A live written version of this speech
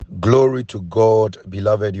Glory to God,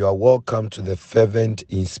 beloved. You are welcome to the Fervent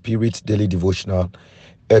In Spirit daily devotional.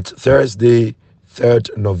 It's Thursday,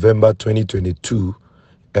 3rd November 2022,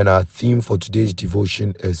 and our theme for today's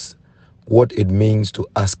devotion is what it means to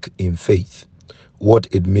ask in faith. What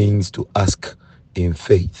it means to ask in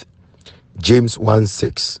faith. James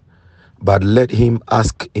 1:6. But let him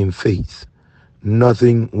ask in faith,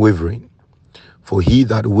 nothing wavering. For he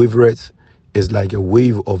that wavereth is like a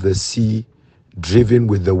wave of the sea, driven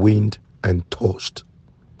with the wind and tossed.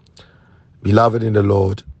 Beloved in the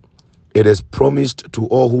Lord, it is promised to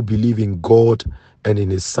all who believe in God and in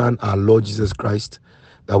his Son, our Lord Jesus Christ,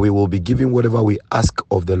 that we will be given whatever we ask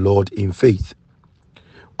of the Lord in faith.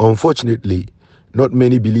 Unfortunately, not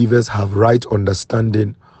many believers have right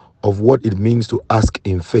understanding of what it means to ask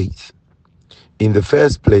in faith. In the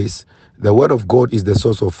first place, the word of God is the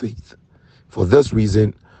source of faith. For this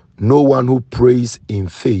reason, no one who prays in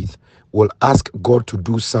faith will ask God to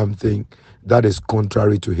do something that is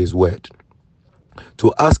contrary to his word.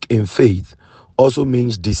 To ask in faith also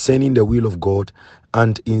means discerning the will of God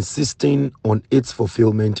and insisting on its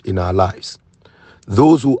fulfillment in our lives.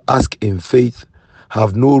 Those who ask in faith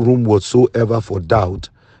have no room whatsoever for doubt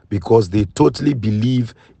because they totally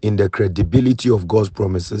believe in the credibility of God's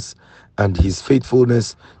promises and his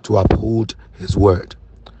faithfulness to uphold his word.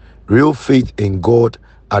 Real faith in God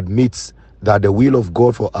admits that the will of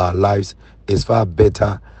God for our lives is far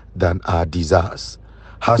better than our desires.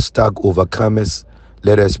 #overcomers.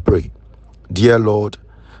 Let us pray. Dear Lord,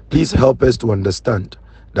 please help us to understand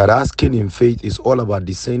that asking in faith is all about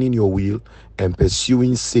discerning your will and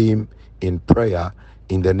pursuing same in prayer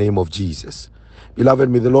in the name of Jesus. Beloved,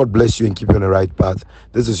 may the Lord bless you and keep you on the right path.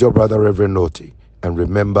 This is your brother, Reverend Naughty. And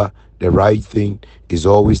remember, the right thing is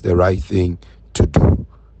always the right thing to do.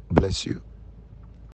 Bless you.